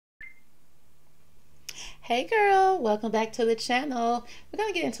Hey girl, welcome back to the channel. We're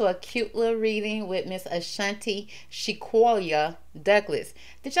gonna get into a cute little reading with Miss Ashanti Shikoya Douglas.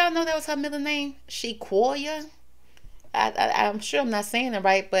 Did y'all know that was her middle name? Shikoya? I'm sure I'm not saying it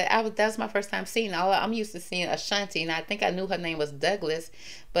right, but that was my first time seeing it. I'm used to seeing Ashanti, and I think I knew her name was Douglas,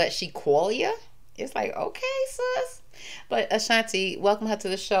 but Shikoya? It's like, okay, sis. But Ashanti, welcome her to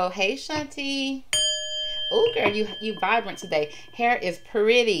the show. Hey, Ashanti. Oh, girl, you vibrant today. Hair is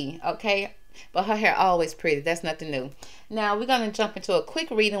pretty, okay? But her hair always pretty. That's nothing new. Now we're gonna jump into a quick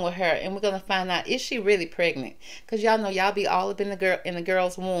reading with her, and we're gonna find out, is she really pregnant? Cause y'all know y'all be all up in the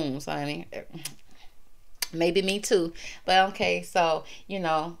girl's wombs, honey. Maybe me too. But okay, so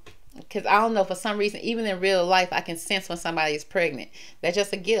because I don't know, for some reason, even in real life, I can sense when somebody is pregnant. That's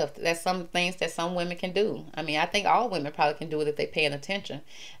just a gift. That's some things that some women can do. I mean, I think all women probably can do it if they're paying attention.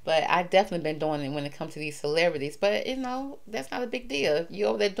 But I've definitely been doing it when it comes to these celebrities. But that's not a big deal. You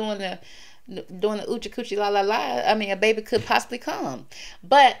over there doing the oochie coochie la la la. I mean, a baby could possibly come.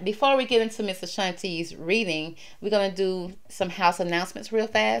 But before we get into Miss Ashanti's reading, we're gonna do some house announcements real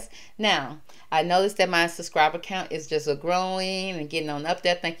fast. Now, I noticed that my subscriber count is just growing and getting on up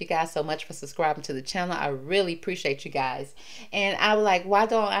there. Thank you guys so much for subscribing to the channel. I really appreciate you guys. And I was like, why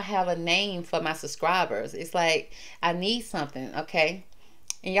don't I have a name for my subscribers? It's like I need something, okay?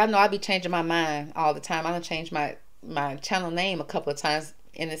 And y'all know I be changing my mind all the time. I done changed my channel name a couple of times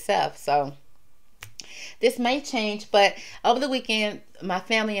in itself. So this may change, but over the weekend, my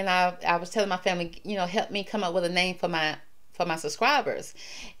family and I was telling my family, help me come up with a name for my subscribers.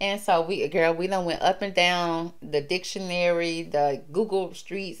 And so we done went up and down the dictionary, the Google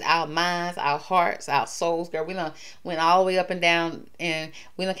streets, our minds, our hearts, our souls. Girl, we done went all the way up and down, and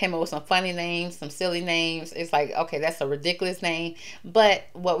we done came up with some funny names, some silly names. It's like, okay, that's a ridiculous name. But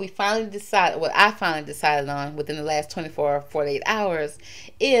what I finally decided on within the last 24 or 48 hours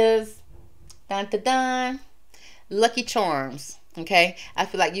is dun dun dun, Lucky Charms. Okay, I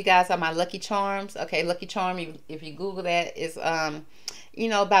feel like you guys are my lucky charms. Okay, Lucky Charm, if you Google that, is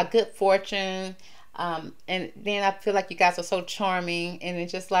about good fortune. And then I feel like you guys are so charming, and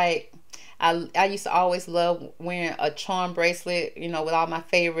it's just like I used to always love wearing a charm bracelet, with all my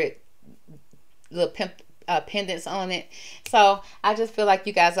favorite little pendants on it. So I just feel like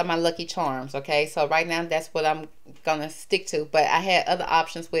you guys are my lucky charms. Okay, so right now that's what I'm gonna stick to. But I had other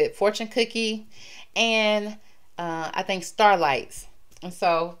options with fortune cookie and I think starlights. And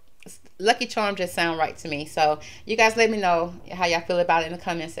so Lucky Charm just sound right to me. So you guys let me know how y'all feel about it in the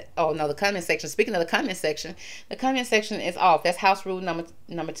comments. Oh no, the comment section. Speaking of the comment section is off. That's house rule number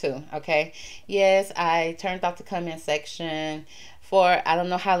 2. Okay. Yes, I turned off the comment section for I don't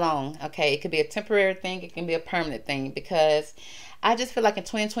know how long. Okay, it could be a temporary thing, it can be a permanent thing, because I just feel like in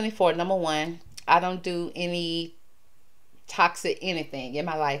 2024, number one, I don't do any toxic anything in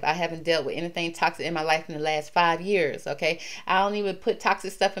my life. I haven't dealt with anything toxic in my life in the last 5 years. Okay, I don't even put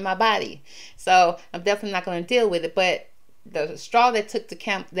toxic stuff in my body, so I'm definitely not going to deal with it. But the straw that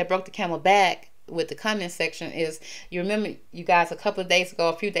broke the camel back with the comment section is, you remember, you guys, a few days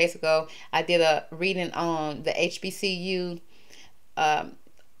ago, I did a reading on the HBCU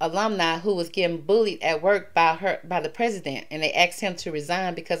alumni who was getting bullied at work by the president, and they asked him to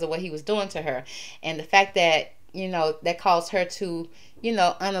resign because of what he was doing to her, and the fact that that caused her to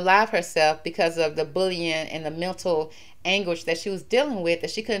unalive herself because of the bullying and the mental anguish that she was dealing with, that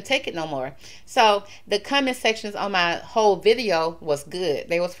she couldn't take it no more. So the comment sections on my whole video was good.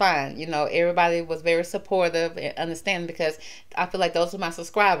 They was fine. Everybody was very supportive and understanding, because I feel like those are my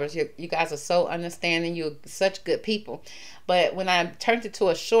subscribers. You guys are so understanding. You're such good people. But when I turned it to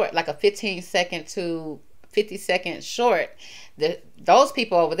a short, like a 15-second to 50-second short, those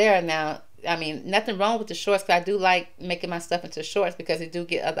people over there now, I mean, nothing wrong with the shorts, because I do like making my stuff into shorts because they do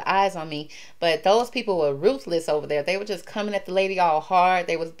get other eyes on me. But those people were ruthless over there. They were just coming at the lady all hard.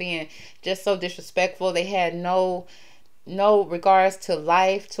 They was being just so disrespectful. They had no regards to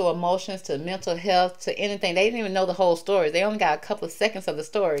life, to emotions, to mental health, to anything. They didn't even know the whole story. They only got a couple of seconds of the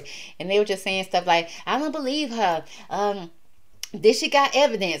story, and they were just saying stuff like, I don't believe her. Did she got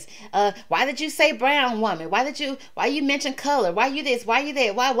evidence? Why did you say brown woman? Why you mention color? Why you this? Why you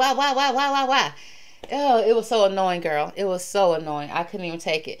that? Why? Oh, it was so annoying, girl. It was so annoying. I couldn't even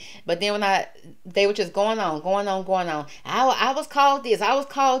take it. But then they were just going on. I was called this. I was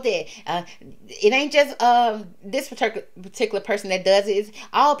called that. It ain't just this particular person that does it. It's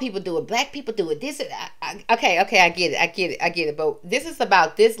all people do it. Black people do it. Okay, I get it. But this is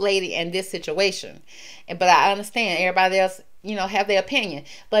about this lady and this situation. But I understand everybody else, have their opinion.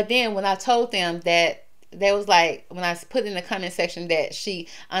 But then when I told them that, they was like, when I put in the comment section that she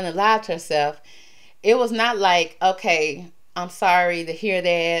unalived herself, it was not like, okay, I'm sorry to hear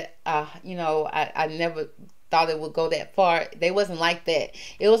that. You know, I never thought it would go that far. They wasn't like that.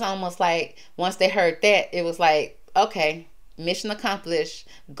 It was almost like once they heard that, it was like, okay, mission accomplished,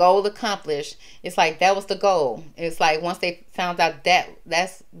 goal accomplished. It's like that was the goal. It's like once they found out that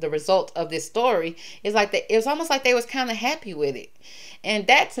that's the result of this story, it's like it was almost like they was kind of happy with it. And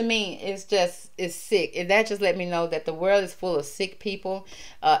that to me is just is sick. And that just let me know that the world is full of sick people,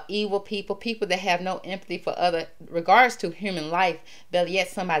 evil people, people that have no empathy for other regards to human life, but yet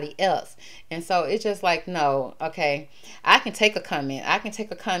somebody else. And so it's just like, no, okay, I can take a comment. I can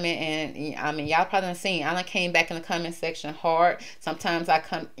take a comment, and I mean, y'all probably done seen. I done came back in the comment section hard. Sometimes I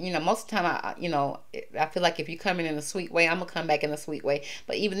come, you know, most of the time I feel like if you come in a sweet way, I'm gonna come back in a sweet way.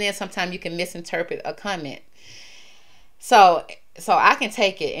 But even then, sometimes you can misinterpret a comment. So I can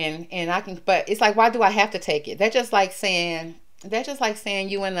take it, and I can, but it's like, why do I have to take it? That's just like saying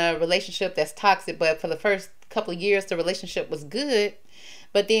you in a relationship that's toxic, but for the first couple of years the relationship was good,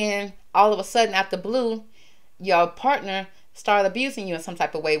 but then all of a sudden out the blue, your partner started abusing you in some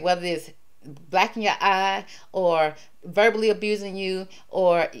type of way, whether it's blacking your eye or verbally abusing you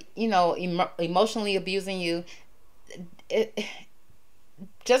or emotionally abusing you. It,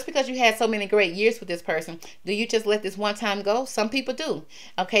 just because you had so many great years with this person, do you just let this one time go? Some people do.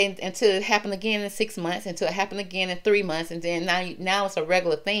 Okay, until it happened again in 6 months, until it happened again in 3 months, and then now it's a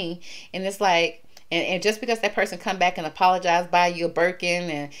regular thing. And it's like, and just because that person come back and apologize, buy you a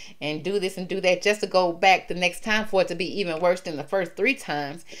Birkin, and do this and do that just to go back the next time for it to be even worse than the first 3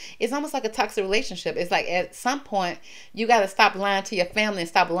 times, it's almost like a toxic relationship. It's like at some point you got to stop lying to your family and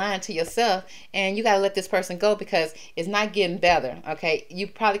stop lying to yourself, and you got to let this person go because it's not getting better. Okay, you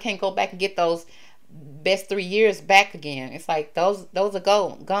probably can't go back and get those best 3 years back again. It's like those are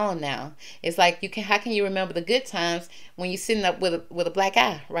gone now. It's like how can you remember the good times when you're sitting up with a black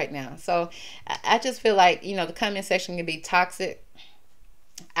eye right now? So I just feel like, the comment section can be toxic.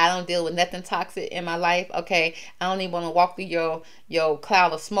 I don't deal with nothing toxic in my life. Okay, I don't even want to walk through your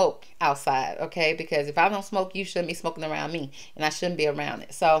cloud of smoke outside. Okay, because if I don't smoke, you shouldn't be smoking around me, and I shouldn't be around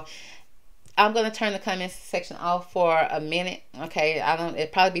it. So I'm gonna turn the comment section off for a minute. Okay, it'll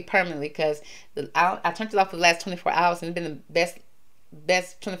probably be permanently because I turned it off for the last 24 hours, and it's been the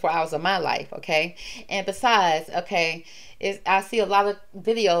best 24 hours of my life. Okay, and besides, okay, I see a lot of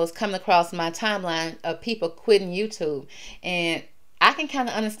videos coming across my timeline of people quitting YouTube, and I can kind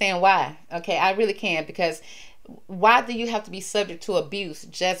of understand why. Okay, I really can, because why do you have to be subject to abuse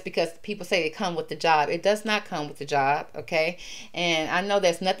just because people say it come with the job? It does not come with the job. Okay, and I know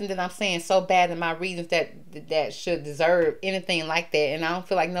there's nothing that I'm saying so bad in my reasons that should deserve anything like that, and I don't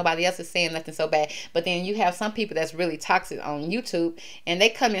feel like nobody else is saying nothing so bad. But then you have some people that's really toxic on YouTube, and they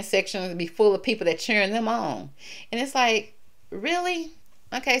come in sections be full of people that cheering them on, and it's like, really?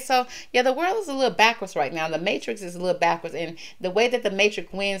 Okay, so yeah, the world is a little backwards right now. The matrix is a little backwards, and the way that the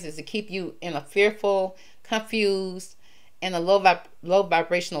matrix wins is to keep you in a fearful, confused, and a low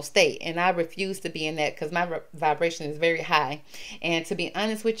vibrational state. And I refuse to be in that because my vibration is very high. And to be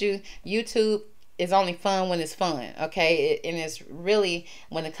honest with you, YouTube is only fun when it's fun. Okay, and it's really,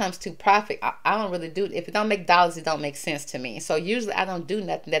 when it comes to profit, I don't really do, if it don't make dollars, it don't make sense to me. So usually I don't do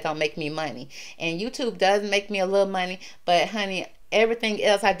nothing that don't make me money. And YouTube does make me a little money, but honey, everything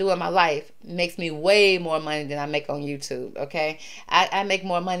else I do in my life makes me way more money than I make on YouTube. Okay, I make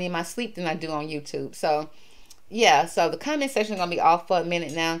more money in my sleep than I do on YouTube. So yeah, so the comment section is gonna be off for a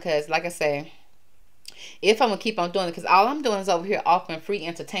minute now, because like I say, if I'm gonna keep on doing it, because all I'm doing is over here offering free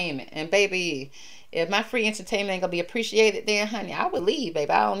entertainment. And baby, if my free entertainment ain't gonna be appreciated, then honey, I would leave,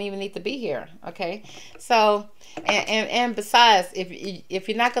 baby. I don't even need to be here. Okay, so and besides, if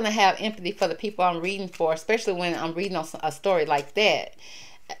you're not gonna have empathy for the people I'm reading for, especially when I'm reading on a story like that,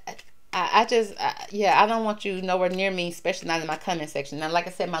 I don't want you nowhere near me, especially not in my comment section. Now, like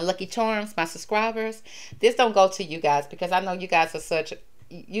I said, my lucky charms, my subscribers, this don't go to you guys, because I know you guys are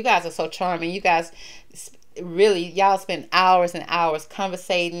so charming. You guys really, y'all spend hours and hours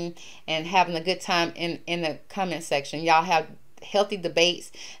conversating and having a good time in the comment section. Y'all have healthy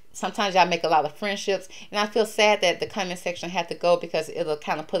debates. Sometimes y'all make a lot of friendships, and I feel sad that the comment section had to go, because it'll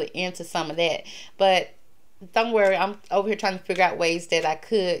kind of put an end to some of that. But don't worry, I'm over here trying to figure out ways that I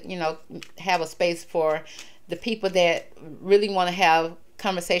could, have a space for the people that really want to have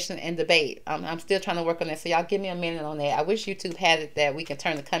conversation and debate. I'm still trying to work on that, so y'all give me a minute on that. I wish YouTube had it that we can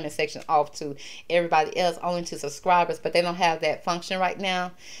turn the comment section off to everybody else, only to subscribers, but they don't have that function right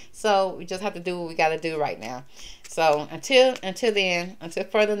now. So we just have to do what we got to do right now. So until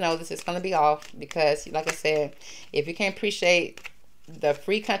further notice, it's going to be off, because like I said, if you can't appreciate the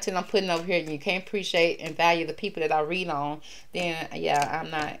free content I'm putting over here, and you can't appreciate and value the people that I read on, then yeah, I'm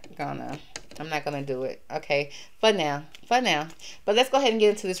not gonna do it. Okay, for now, for now. But let's go ahead and get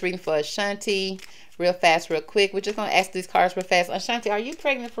into this reading for Ashanti, real fast, real quick. We're just gonna ask these cards real fast. Ashanti, are you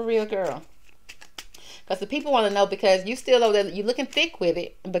pregnant for real, girl? Because the people want to know, because you still know that you're looking thick with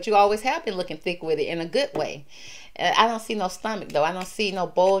it, but you always have been looking thick with it in a good way. I don't see no stomach though. I don't see no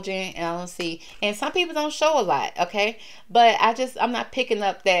bulging, and I don't see, and some people don't show a lot, okay? But I'm not picking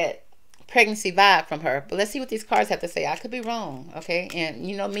up that pregnancy vibe from her. But let's see what these cards have to say. I could be wrong, okay? And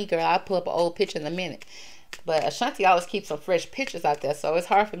you know me, girl, I'll pull up an old picture in a minute. But Ashanti always keeps some fresh pictures out there, so it's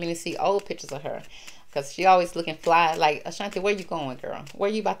hard for me to see old pictures of her, because she always looking fly. Like, Ashanti, where you going, girl? Where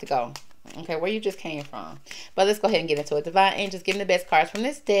you about to go? Okay, where you just came from. But let's go ahead and get into it. Divine Angels, giving the best cards from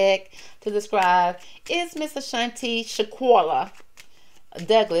this deck to describe, is Miss Ashanti Shaquala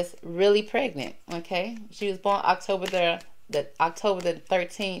Douglas really pregnant? Okay, she was born October the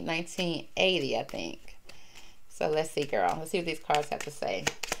 13th, 1980, I think. So let's see, girl. Let's see what these cards have to say.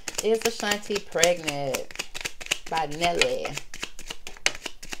 Is Ashanti pregnant? By Nelly.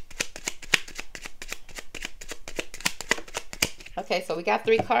 Okay, so we got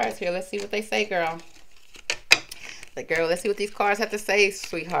 3 cards here. Let's see what they say, girl. Let's see what these cards have to say,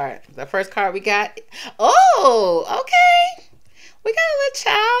 sweetheart. The first card we got. Oh, okay. We got a little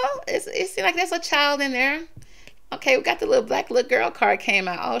child. It seems like there's a child in there. Okay, we got the little black little girl card came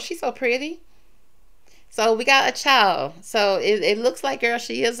out. Oh, she's so pretty. So we got a child. So it looks like, girl,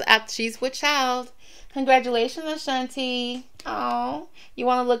 she's with child. Congratulations, Ashanti. Oh, you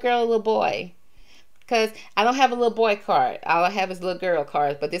want a little girl or a little boy? Because I don't have a little boy card. All I have is little girl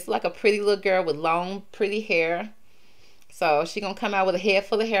cards. But this is like a pretty little girl with long, pretty hair. So she's going to come out with a head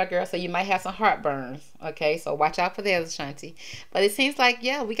full of hair, girl. So you might have some heartburns. Okay, so watch out for that, Ashanti. But it seems like,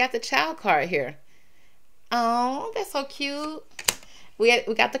 yeah, we got the child card here. Oh, that's so cute. We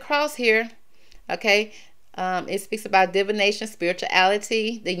got the cross here. Okay. It speaks about divination,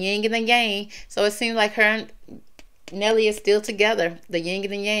 spirituality, the yin and the yang. So it seems like her and Nelly is still together. The yin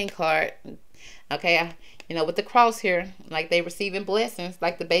and the yang card. Okay, you know, with the cross here, like they receiving blessings,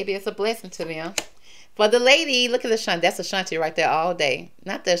 like the baby is a blessing to them. For the lady, look at Ashanti. That's Ashanti right there all day.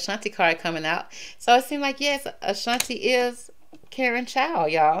 Not the Ashanti card coming out. So it seems like, yes, Ashanti is carrying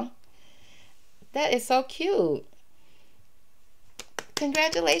child, y'all. That is so cute.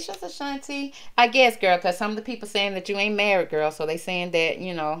 Congratulations, Ashanti. I guess, girl, because some of the people saying that you ain't married, girl. So they saying that,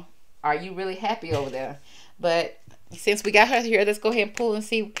 you know, are you really happy over there? But since we got her here, let's go ahead and pull and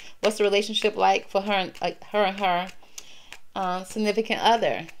see what's the relationship like for her and her significant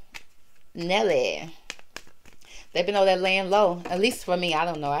other, Nelly. They've been over there laying low. At least for me, I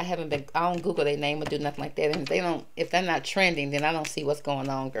don't know. I don't Google their name or do nothing like that. And if they're not trending, then I don't see what's going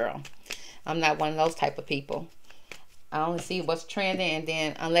on, girl. I'm not one of those type of people. I only see what's trending, and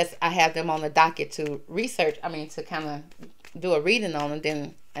then unless I have them on the docket to research, to kind of do a reading on them,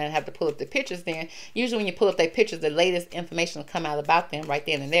 then and have to pull up the pictures, then usually when you pull up their pictures, the latest information will come out about them right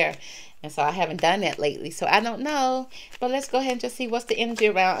then and there. And so I haven't done that lately, so I don't know. But let's go ahead and just see what's the energy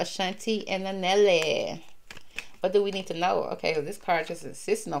around Ashanti and the Nelly. What do we need to know? Okay, well, this card just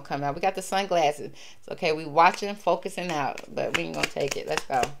insisting on coming out. We got the sunglasses. So, okay, we watching, focusing out, but we ain't gonna take it. Let's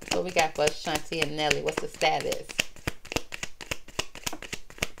go. What we got for Ashanti and Nelly? What's the status?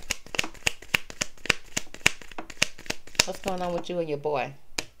 What's going on with you and your boy?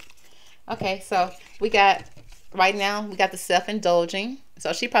 Okay, so we got, right now, we got the self-indulging.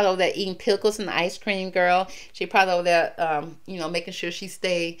 So she probably over there eating pickles and ice cream, girl. She probably over there, making sure she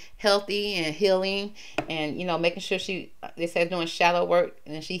stay healthy and healing. And, making sure they said doing shadow work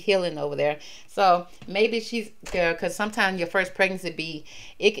and she healing over there. So maybe she's, girl, because sometimes your first pregnancy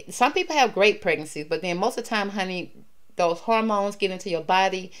some people have great pregnancies. But then most of the time, honey, those hormones get into your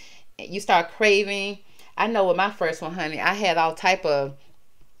body. You start craving. I know with my first one, honey, I had all type of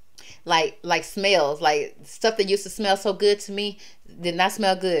like smells, like stuff that used to smell so good to me did not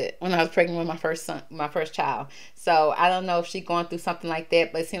smell good when I was pregnant with my first child. So I don't know if she's going through something like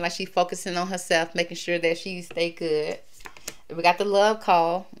that, but it seems like she's focusing on herself, making sure that she stay good. We got the love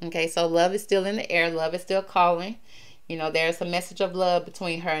call. Okay, so love is still in the air. Love is still calling. There's a message of love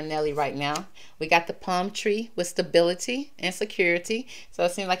between her and Nelly right now. We got the palm tree with stability and security. So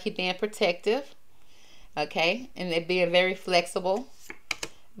it seems like he's being protective. Okay, and they're being very flexible.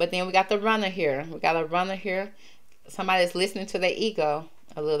 But then we got the runner here. We got a runner here. Somebody's listening to their ego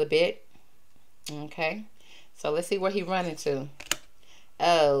a little bit. Okay, so let's see where he's running to.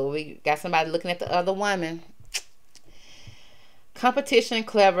 Oh, we got somebody looking at the other woman. Competition,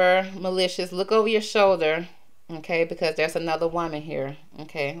 clever, malicious. Look over your shoulder. Okay, because there's another woman here.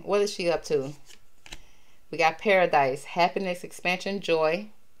 Okay, what is she up to? We got paradise, happiness, expansion, joy.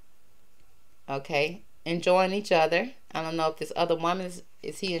 Okay, enjoying each other. I don't know if this other woman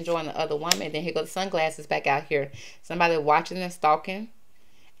is he enjoying the other woman. And then here go the sunglasses back out here. Somebody watching and stalking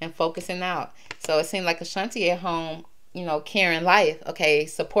and focusing out. So it seems like Ashanti at home, you know, carrying life. Okay,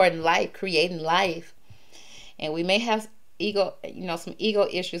 supporting life, creating life. And we may have ego, you know, some ego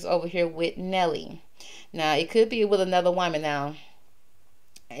issues over here with Nelly. Now it could be with another woman. Now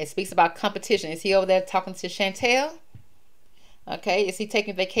it speaks about competition. Is he over there talking to Chantel? Okay, is he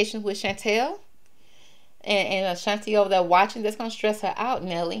taking vacations with Chantel? And Ashanti over there watching? That's going to stress her out,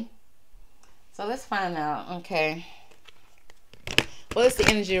 Nelly. So let's find out. Okay. What is the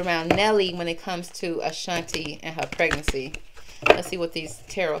energy around Nelly when it comes to Ashanti and her pregnancy? Let's see what these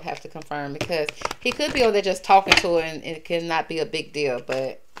tarot have to confirm, because he could be over there just talking to her and it could not be a big deal.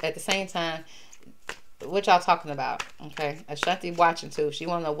 But at the same time, what y'all talking about? Okay. Ashanti watching too. She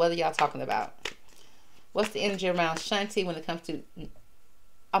want to know what are y'all talking about. What's the energy around Ashanti when it comes to...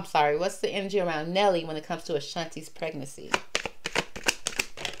 I'm sorry. What's the energy around Nelly when it comes to Ashanti's pregnancy?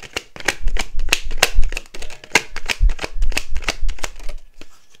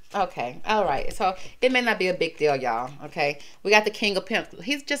 Okay. All right. So it may not be a big deal, y'all. Okay. We got the King of Pentacles.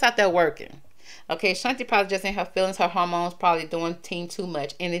 He's just out there working. Okay. Ashanti probably just in her feelings, her hormones, probably doing team too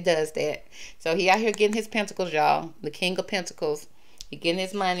much. And it does that. So he out here getting his pentacles, y'all. The King of Pentacles. He getting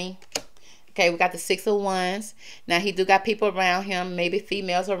his money. Okay, we got the Six of Wands. Now, he do got people around him, maybe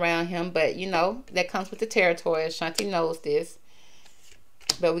females around him, but, you know, that comes with the territory. Ashanti knows this.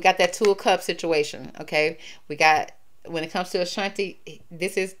 But we got that Two of Cups situation, okay? We got, when it comes to Ashanti,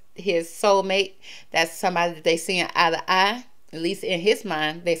 this is his soulmate. That's somebody that they seeing eye to eye. At least in his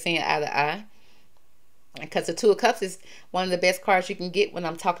mind, they seeing eye to eye. Because the Two of Cups is one of the best cards you can get when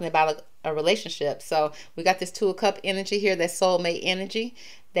I'm talking about a relationship. So we got this Two of Cup energy here, that soulmate energy,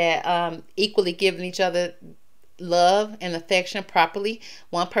 that equally giving each other love and affection properly.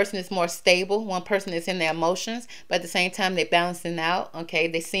 One person is more stable. One person is in their emotions. But at the same time, they're balancing out. Okay,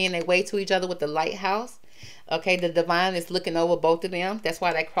 they're seeing their way to each other with the lighthouse. Okay, the divine is looking over both of them. That's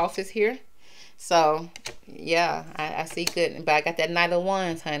why that cross is here. So, yeah, I see good. But I got that Knight of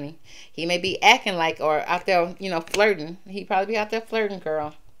Wands, honey. He may be acting like, or out there, you know, flirting. He probably be out there flirting,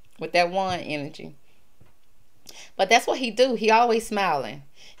 girl, with that wand energy. But that's what he do. He always smiling.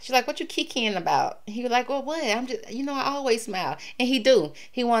 She's like, what you kikiing about? He was like, well, what? I'm just, you know, I always smile. And he do.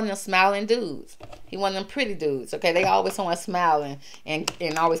 He one of them smiling dudes. He one of them pretty dudes. Okay, they always someone smiling and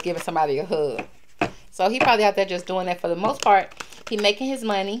always giving somebody a hug. So he probably out there just doing that for the most part. He making his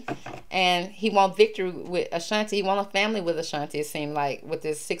money, and he want victory with Ashanti. He want a family with Ashanti, it seems like, with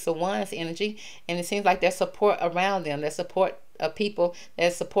this Six of Wands energy. And it seems like there's support around them. There's support of people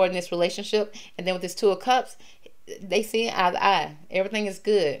that's supporting this relationship. And then with this Two of Cups, they see it eye to eye. Everything is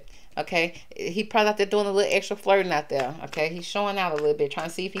good. Okay. He probably out there doing a little extra flirting out there. Okay. He's showing out a little bit, trying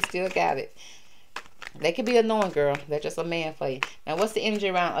to see if he still got it. They could be annoying, girl. They're just a man for you. Now, what's the energy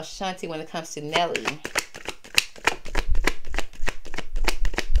around Ashanti when it comes to Nelly?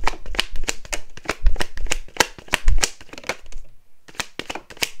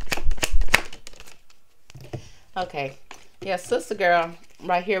 Okay. Yeah, sister girl.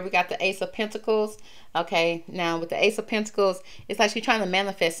 Right here, we got the Ace of Pentacles. Okay, now with the Ace of Pentacles, it's like she's trying to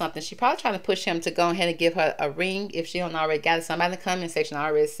manifest something. She's probably trying to push him to go ahead and give her a ring if she don't already got it. Somebody in the comment section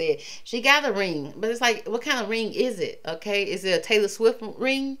already said she got a ring. But it's like, what kind of ring is it? Okay, is it a Taylor Swift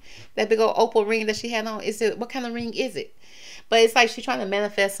ring? That big old opal ring that she had on? Is it, what kind of ring is it? But it's like she's trying to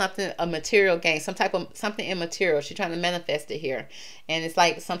manifest something, a material gain, some type of something immaterial. She's trying to manifest it here. And it's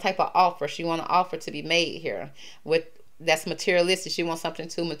like some type of offer. She want an offer to be made here with that's materialistic. She wants something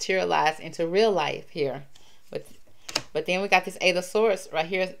to materialize into real life here. But then we got this Eight of Swords right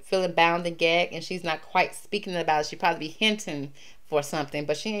here, feeling bound and gagged, and she's not quite speaking about it. She probably be hinting for something,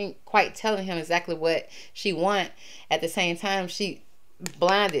 but she ain't quite telling him exactly what she want. At the same time, she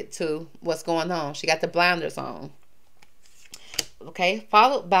blinded to what's going on. She got the blinders on. Okay,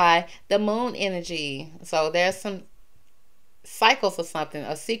 followed by the moon energy. So there's some cycles or something,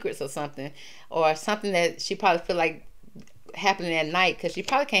 or secrets or something, or something that she probably feel like happening at night, because she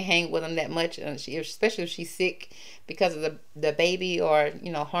probably can't hang with him that much, and especially if she's sick because of the baby, or you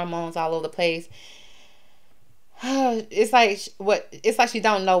know, hormones all over the place. It's like she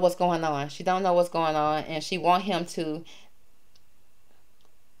don't know what's going on. She don't know what's going on, and she want him to.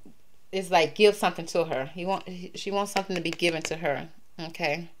 It's like give something to her. She wants something to be given to her.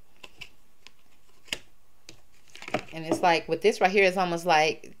 Okay. And it's like with this right here, it's almost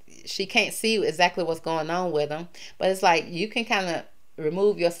like she can't see exactly what's going on with him, but it's like you can kind of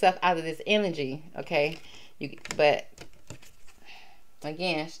remove yourself out of this energy. Okay, but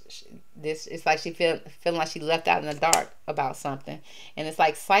Again, this it's like she feeling like she left out in the dark about something, and it's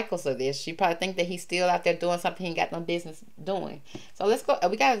like cycles of this. She probably think that he's still out there doing something he ain't got no business doing. So let's go.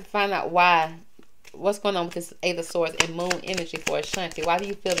 We gotta find out why. What's going on with this Eight of Swords and Moon energy for Ashanti? Why do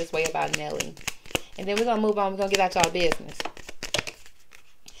you feel this way about Nelly? And then we're gonna move on. We're gonna get out y'all business.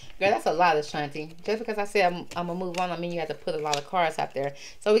 Girl, that's a lot, Ashanti. Just because I said I'm gonna move on, I mean you have to put a lot of cards out there.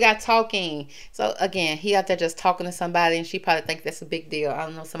 So we got talking. So again, he out there just talking to somebody, and she probably think that's a big deal. I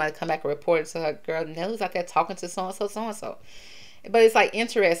don't know, somebody come back and report to her, girl, Nelly's out there talking to so and so, so and so. But it's like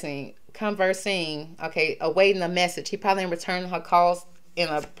interesting, conversing, okay, awaiting a message. He probably ain't returning her calls in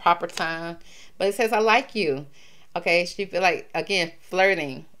a proper time. But it says, I like you. Okay, she feel like, again,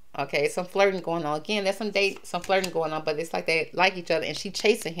 flirting. Okay, some flirting going on. Again, there's some flirting going on, but it's like they like each other, and she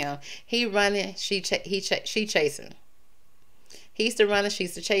chasing him. He running, she chasing. He's the runner,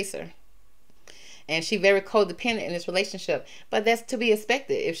 she's the chaser. And she very codependent in this relationship. But that's to be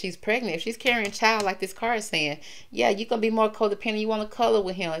expected if she's pregnant. If she's carrying a child, like this card is saying, yeah, you're going to be more codependent. You want to color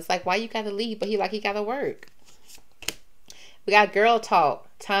with him. It's like, why you got to leave? But he got to work. We got girl talk.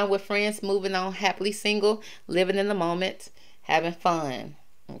 Time with friends, moving on, happily single, living in the moment, having fun.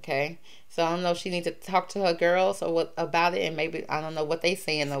 Okay, so I don't know if she needs to talk to her girls or what about it, and maybe I don't know what they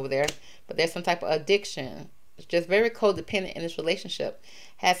saying over there, but there's some type of addiction. It's just very codependent in this relationship.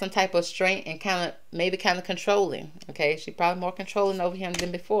 Has some type of strength and maybe kind of controlling. Okay, she probably more controlling over him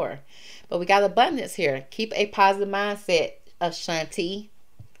than before. But we got abundance here. Keep a positive mindset, Ashanti.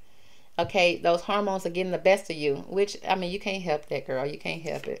 Okay, those hormones are getting the best of you, which I mean you can't help that, girl. You can't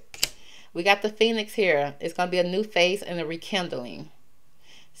help it. We got the Phoenix here. It's gonna be a new phase and a rekindling.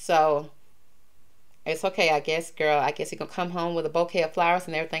 So it's okay, I guess, girl. I guess you're going to come home with a bouquet of flowers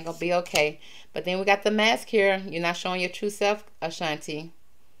and everything going to be okay. But then we got the mask here. You're not showing your true self, Ashanti.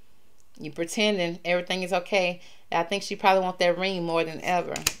 You pretending everything is okay. I think she probably wants that ring more than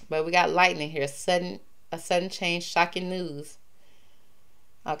ever. But we got lightning here. A sudden change, shocking news.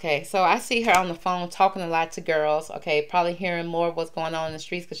 Okay, so I see her on the phone talking a lot to girls. Okay, probably hearing more of what's going on in the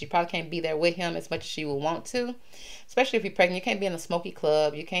streets because she probably can't be there with him as much as she would want to. Especially if you're pregnant, you can't be in a smoky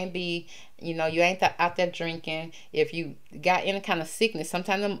club. You can't be, you know, you ain't out there drinking. If you got any kind of sickness,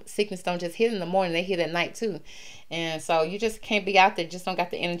 sometimes the sickness don't just hit in the morning, they hit at night too. And so you just can't be out there, just don't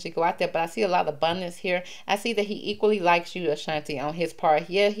got the energy to go out there. But I see a lot of abundance here. I see that he equally likes you, Ashanti, on his part.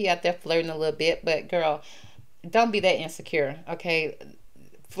 Yeah, he out there flirting a little bit, but girl, don't be that insecure, okay?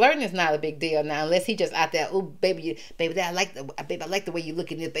 Flirting is not a big deal now, unless he just out there. Oh, baby, I like the way you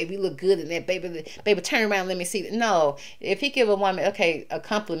look in this. Baby, you look good in that. Baby, turn around, let me see. No, if he give a woman a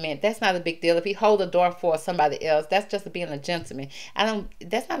compliment, that's not a big deal. If he hold the door for somebody else, that's just being a gentleman.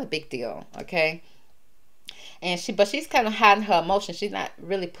 That's not a big deal, okay? And she's kind of hiding her emotions. She's not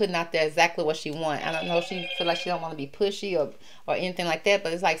really putting out there exactly what she wants. I don't know if she feel like she don't want to be pushy or anything like that.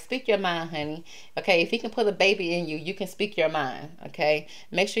 But it's like, speak your mind, honey. Okay, if he can put a baby in you, you can speak your mind. Okay,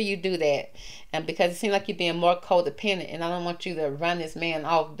 make sure you do that. And because it seems like you're being more codependent, and I don't want you to run this man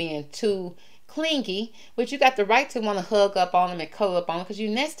off being too clingy, which you got the right to want to hug up on him and cuddle up on him because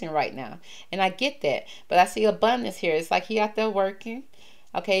you're nesting right now. And I get that. But I see abundance here. It's like he out there working.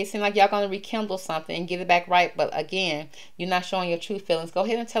 Okay, it seems like y'all going to rekindle something and get it back right. But again, you're not showing your true feelings. Go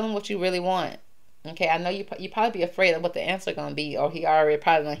ahead and tell him what you really want. Okay, I know you probably be afraid of what the answer going to be. Or he already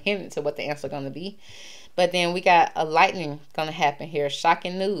probably hinted to what the answer going to be. But then we got a lightning going to happen here.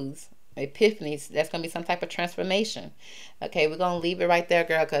 Shocking news. Epiphanies. That's going to be some type of transformation. Okay, we're going to leave it right there,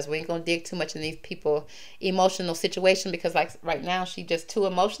 girl. Because we ain't going to dig too much in these people emotional situation. Because like right now, she just too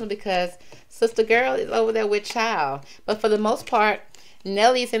emotional. Because sister girl is over there with child. But for the most part,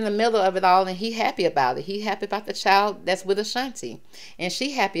 Nelly's in the middle of it all, and he happy about it. He happy about the child that's with Ashanti, and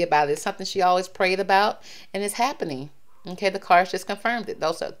she happy about it. It's something she always prayed about, and it's happening. Okay, the cards just confirmed it.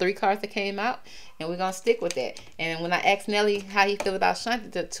 Those are 3 cards that came out, and we're gonna stick with that. And when I asked Nelly how he feel about Ashanti,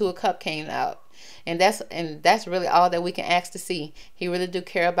 the 2 of Cups came out, and that's really all that we can ask to see. He really do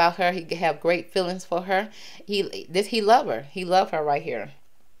care about her. He have great feelings for her. He love her. He love her right here.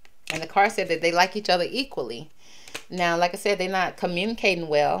 And the card said that they like each other equally. Now, like I said, they're not communicating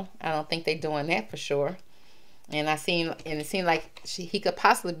well. I don't think they're doing that for sure. And it seemed like he could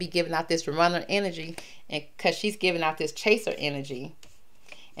possibly be giving out this runner energy, and because she's giving out this chaser energy.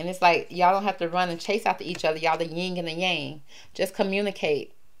 And it's like y'all don't have to run and chase after each other. Y'all the yin and the yang. Just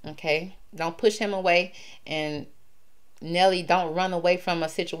communicate, okay? Don't push him away. And Nelly, don't run away from a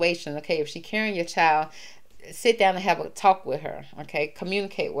situation, okay? If she's carrying your child, sit down and have a talk with her, okay?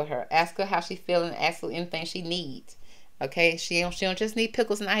 Communicate with her. Ask her how she's feeling. Ask her anything she needs. Okay, she don't just need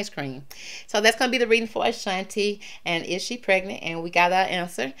pickles and ice cream. So that's going to be the reading for Ashanti. And is she pregnant? And we got our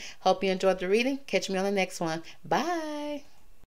answer. Hope you enjoyed the reading. Catch me on the next one. Bye.